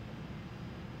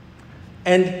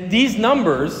 And these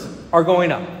numbers are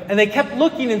going up. And they kept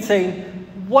looking and saying,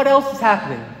 what else is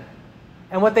happening?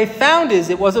 And what they found is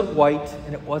it wasn't white,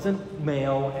 and it wasn't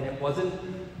male, and it wasn't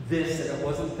this, and it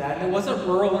wasn't that, and it wasn't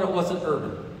rural, and it wasn't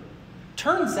urban.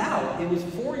 Turns out it was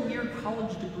 4-year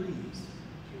college degrees.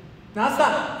 Now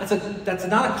that's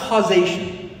not a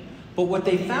causation, but what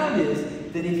they found is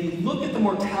that if you look at the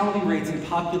mortality rates in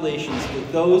populations with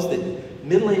those that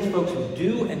middle-aged folks who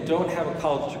do and don't have a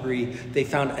college degree, they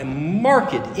found a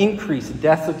marked increase in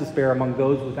deaths of despair among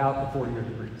those without the 4-year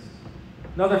degrees.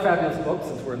 Another fabulous book,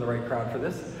 since we're in the right crowd for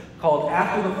this, called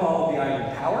After the Fall of the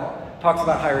Ivory Tower, talks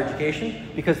about higher education,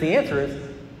 because the answer is,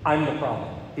 I'm the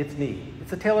problem. It's me.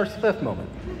 It's a Taylor Swift moment.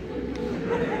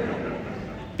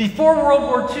 Before World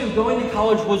War II, going to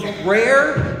college was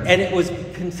rare, and it was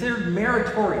considered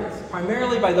meritorious,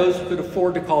 primarily by those who could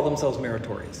afford to call themselves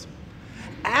meritorious.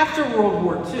 After World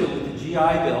War II, with the GI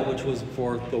Bill, which was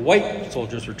for the white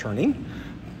soldiers returning,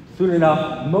 soon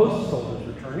enough, most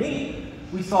soldiers returning,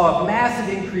 we saw a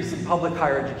massive increase in public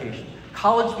higher education.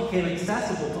 College became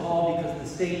accessible to all because the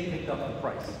state picked up the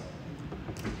price.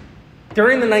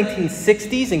 During the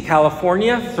 1960s in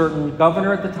California, a certain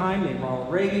governor at the time named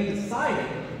Ronald Reagan decided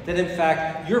that in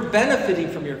fact you're benefiting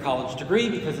from your college degree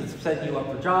because it's setting you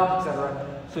up for jobs, etc.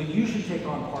 So you should take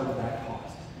on part of that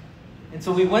cost. And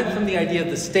so we went from the idea of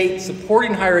the state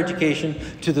supporting higher education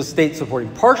to the state supporting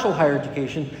partial higher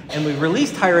education, and we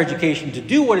released higher education to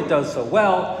do what it does so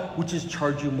well, which is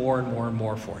charge you more and more and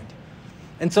more for it.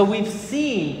 And so we've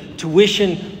seen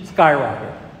tuition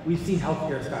skyrocket. We've seen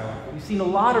healthcare skyrocket. We've seen a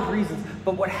lot of reasons.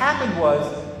 But what happened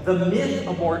was the myth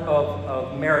of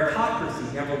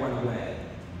meritocracy never went away.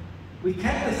 We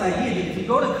kept this idea that if you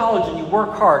go to college and you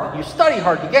work hard and you study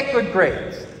hard, you get good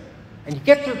grades, and you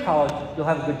get through college, you'll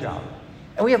have a good job.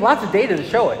 And we have lots of data to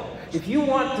show it. If you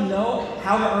want to know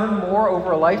how to earn more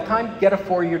over a lifetime, get a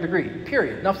 4-year degree.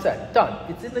 Period. Enough said. Done.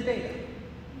 It's in the data.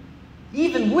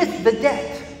 Even with the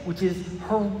debt, which is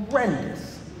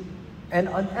horrendous and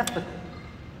unethical.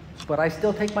 But I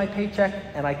still take my paycheck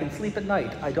and I can sleep at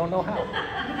night. I don't know how.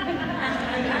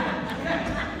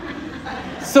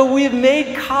 So we've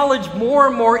made college more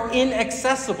and more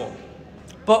inaccessible.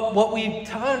 But what we've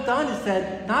done is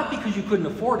said, not because you couldn't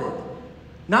afford it,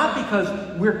 not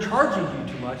because we're charging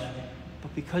you too much,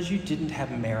 but because you didn't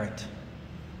have merit.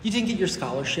 You didn't get your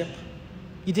scholarship.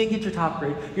 You didn't get your top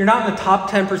grade. You're not in the top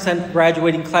 10%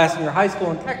 graduating class in your high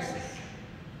school in Texas.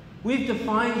 We've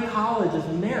defined college as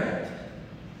merit.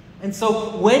 And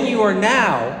so when you are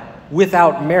now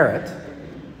without merit,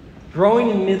 growing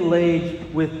in middle age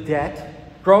with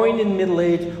debt, growing in middle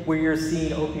age where you're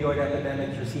seeing opioid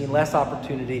epidemics, you're seeing less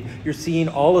opportunity, you're seeing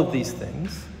all of these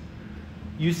things,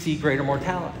 you see greater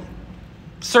mortality.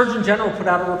 Surgeon General put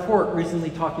out a report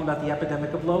recently talking about the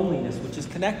epidemic of loneliness, which is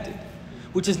connected,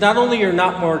 which is not only you're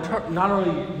not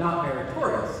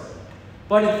meritorious,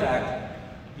 but in fact,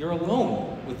 you're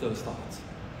alone with those thoughts.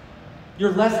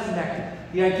 You're less connected.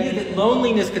 The idea that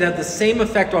loneliness could have the same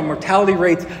effect on mortality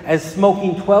rates as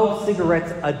smoking 12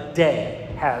 cigarettes a day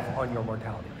has on your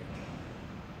mortality rate.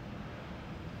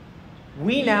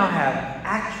 We now have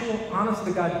actual,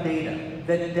 honest-to-God data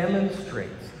that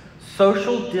demonstrates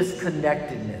social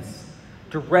disconnectedness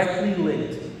directly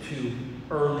linked to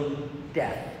early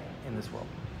death in this world.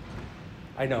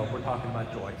 I know, we're talking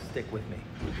about joy. Stick with me.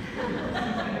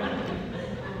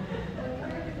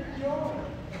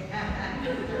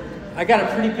 I got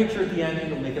a pretty picture at the end.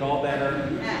 It'll make it all better.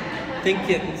 Think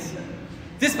kittens.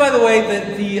 This, by the way,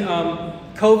 the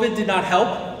COVID did not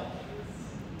help.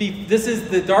 This is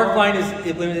the dark line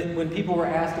is when people were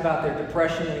asked about their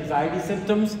depression and anxiety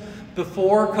symptoms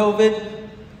before COVID.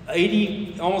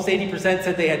 Almost 80%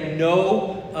 said they had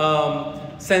no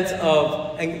sense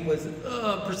of, and it was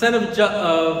percent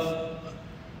of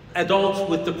adults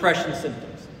with depression symptoms.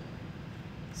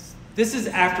 This is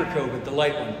after COVID, the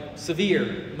light one.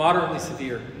 Severe, moderately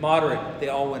severe, moderate, they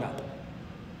all went up.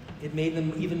 It made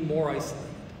them even more isolated.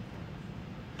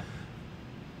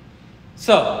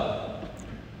 So,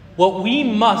 what we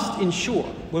must ensure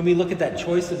when we look at that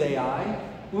choice of AI,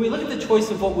 when we look at the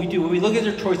choice of what we do, when we look at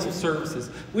the choice of services,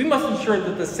 we must ensure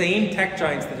that the same tech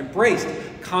giants that embraced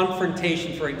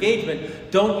confrontation for engagement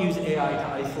don't use AI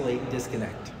to isolate and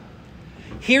disconnect.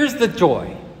 Here's the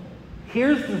joy.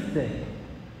 Here's the thing.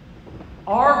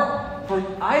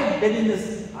 I've been in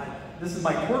this is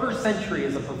my quarter century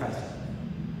as a professor.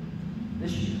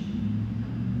 This year.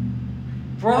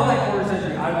 For all that quarter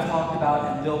century, I've talked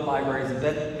about and built libraries, and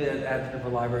been advocate for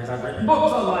libraries. I've written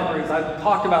books on libraries. I've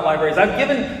talked about libraries. I've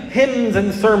given hymns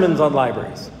and sermons on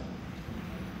libraries.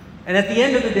 And at the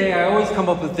end of the day, I always come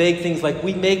up with vague things like,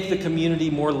 we make the community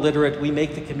more literate. We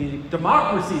make the community,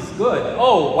 democracy's good.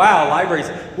 Oh, wow,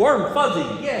 libraries, warm,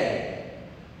 fuzzy, yay.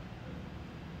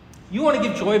 You want to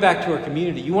give joy back to our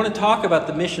community. You want to talk about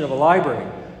the mission of a library.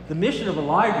 The mission of a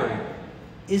library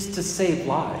is to save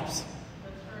lives.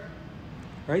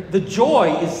 Right? The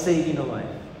joy is saving a life.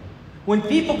 When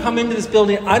people come into this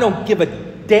building, I don't give a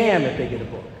damn if they get a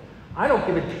book. I don't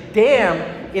give a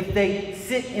damn if they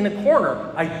sit in a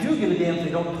corner. I do give a damn if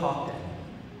they don't talk to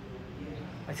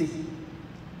anyone.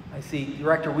 I see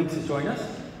Director Weeks has joined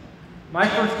us. My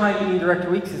first time meeting Director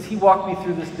Weeks is he walked me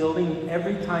through this building, and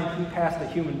every time he passed a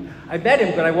human, I met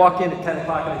him, but I walked in at 10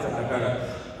 o'clock and I said, I've got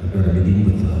a meeting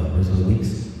with President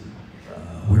Weeks.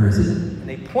 Where is it? And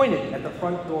they pointed at the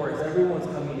front door as everyone's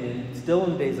coming in, still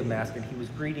in days of mask, and he was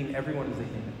greeting everyone as they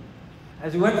came in.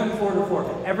 As we went from floor to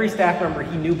floor, every staff member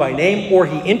he knew by name, or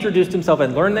he introduced himself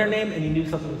and learned their name, and he knew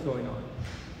something was going on.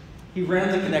 He ran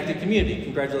the connected community.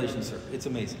 Congratulations, sir. It's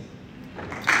amazing.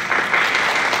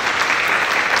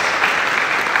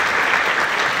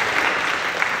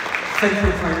 Thanks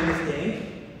for joining this day.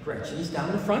 Gretchen's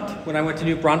down the front. When I went to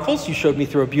New Braunfels, you showed me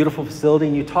through a beautiful facility,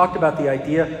 and you talked about the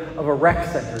idea of a rec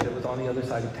center that was on the other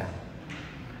side of town.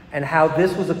 and how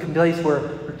this was a place where,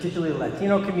 particularly the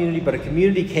Latino community, but a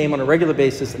community came on a regular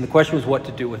basis, and the question was what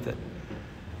to do with it.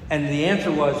 And the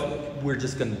answer was, we're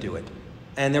just going to do it.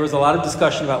 And there was a lot of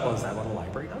discussion about, well, is that what a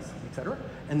library does, et cetera?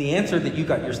 And the answer that you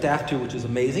got your staff to, which is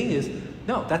amazing, is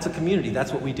no, that's a community.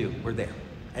 That's what we do. We're there.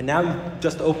 And now you've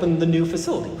just opened the new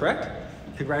facility, correct?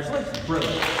 Congratulations.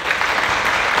 Brilliant.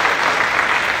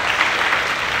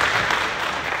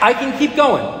 I can keep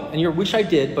going, and you wish I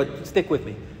did, but stick with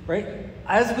me, right?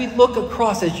 As we look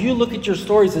across, as you look at your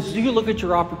stories, as you look at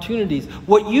your opportunities,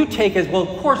 what you take as, well,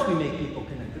 of course we make people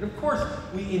connected. Of course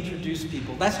we introduce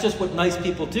people. That's just what nice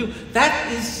people do.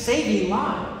 That is saving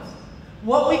lives.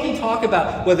 What we can talk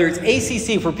about, whether it's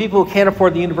ACC for people who can't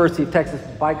afford the University of Texas,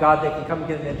 by God, they can come and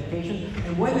get an education.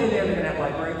 And when they're there, they're going to have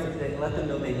librarians that let them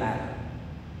know they matter.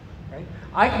 Right?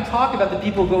 I can talk about the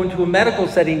people who go into a medical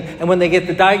setting, and when they get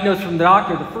the diagnosis from the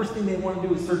doctor, the first thing they want to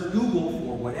do is search Google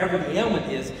for whatever the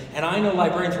ailment is. And I know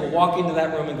librarians will walk into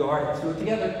that room and go, all right, let's do it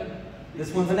together.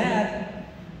 This one's an ad.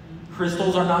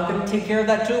 Crystals are not going to take care of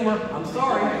that tumor. I'm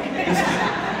sorry.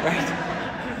 Right?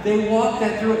 They walk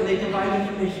that through it, and they provide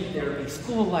information therapy.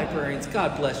 School librarians,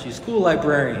 God bless you, school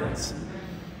librarians.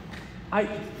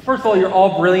 First of all, you're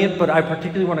all brilliant, but I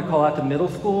particularly want to call out the middle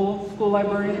school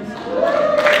librarians.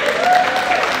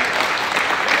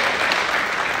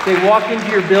 They walk into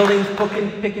your buildings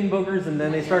picking boogers, and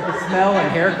then they start to smell,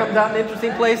 and hair comes out in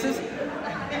interesting places.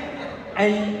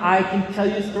 And I can tell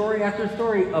you story after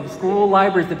story of school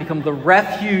libraries that become the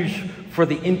refuge for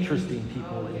the interesting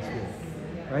people in school.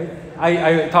 Right?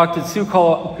 I talked to Sue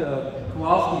Kowalski,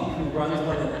 who runs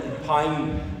one in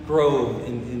Pine Grove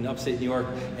in upstate New York,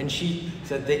 and she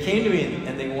said they came to me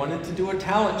and they wanted to do a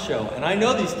talent show. And I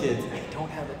know these kids, they don't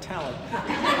have a talent.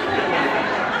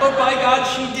 But by God,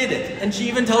 she did it. And she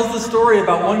even tells the story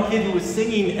about one kid who was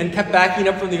singing and kept backing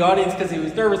up from the audience because he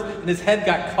was nervous, and his head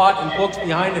got caught in books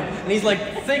behind him, and he's like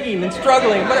singing and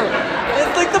struggling, whatever.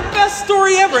 It's like the best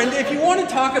story ever. And if you want to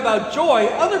talk about joy,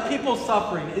 other people's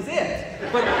suffering is it.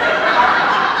 But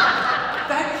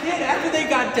that kid, after they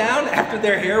got down, after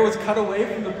their hair was cut away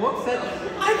from the book, said,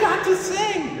 I got to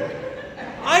sing.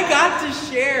 I got to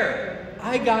share.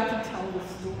 I got to tell the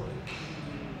story.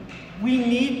 We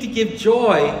need to give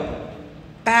joy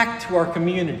back to our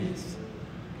communities.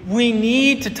 We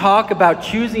need to talk about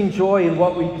choosing joy in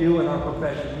what we do in our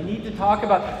profession. We need to talk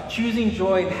about choosing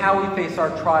joy in how we face our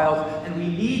trials, and we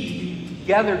need to be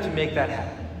together to make that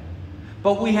happen.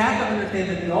 But we have to understand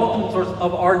that the ultimate source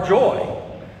of our joy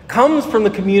comes from the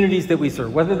communities that we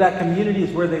serve. Whether that community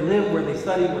is where they live, where they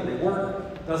study, where they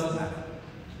work, doesn't matter.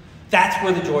 That's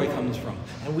where the joy comes from.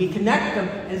 And we connect them,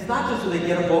 and it's not just so they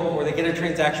get a book or they get a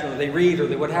transaction or they read or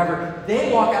they whatever.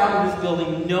 They walk out of this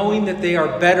building knowing that they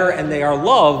are better and they are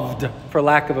loved, for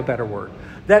lack of a better word,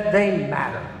 that they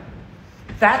matter.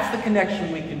 That's the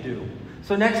connection we can do.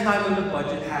 So next time when the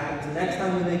budget happens, and next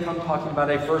time when they come talking about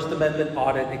a First Amendment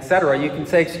audit, etc., you can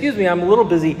say, excuse me, I'm a little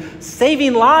busy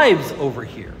saving lives over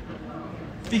here.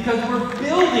 Because we're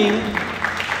building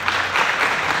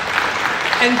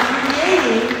and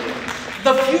creating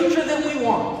the future that we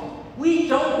want. We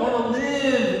don't want to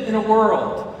live in a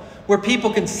world where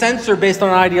people can censor based on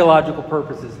ideological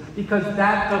purposes, because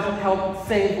that doesn't help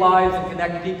save lives and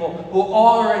connect people who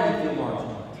already feel marginalized.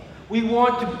 We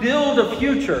want to build a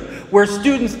future where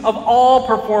students of all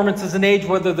performances and age,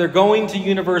 whether they're going to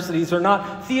universities or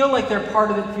not, feel like they're part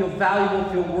of it, feel valuable,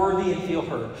 feel worthy, and feel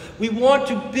heard. We want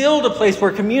to build a place where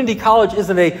community college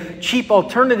isn't a cheap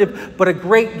alternative, but a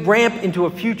great ramp into a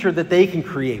future that they can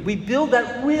create. We build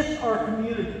that with our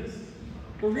communities.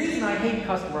 The reason I hate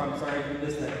customers, I'm sorry if you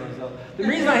missed that, Roselle. The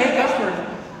reason I hate customers,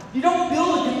 you don't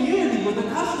build a community with a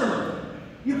customer.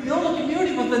 You build a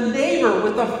community with a neighbor,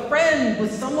 with a friend,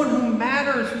 with someone who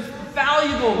matters, who's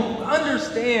valuable, who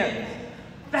understands.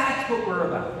 That's what we're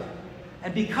about.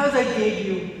 And because I gave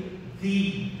you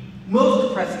the most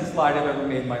depressing slide I've ever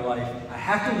made in my life, I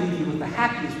have to leave you with the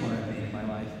happiest one I've made in my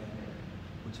life,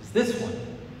 which is this one.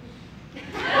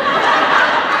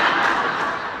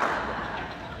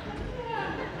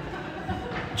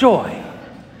 Joy.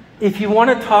 If you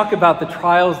want to talk about the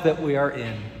trials that we are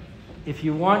in, if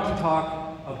you want to talk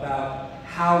about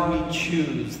how we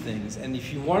choose things, and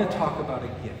if you want to talk about a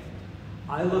gift,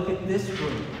 I look at this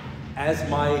room as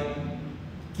my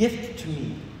gift to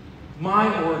me,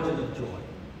 my origin of joy.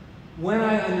 When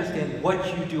I understand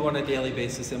what you do on a daily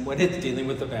basis, and when it's dealing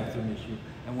with the bathroom issue,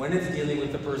 and when it's dealing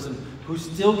with the person who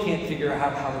still can't figure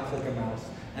out how to click a mouse,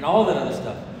 and all that other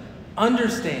stuff,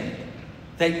 understand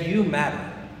that you matter.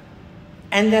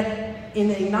 And that in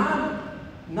a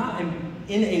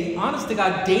in a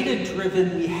honest-to-God,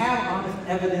 data-driven, we have honest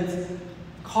evidence,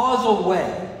 causal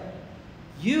way,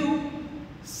 you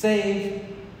save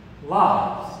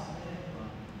lives.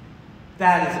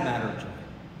 That is a matter of joy.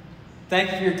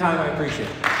 Thank you for your time. I appreciate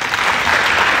it.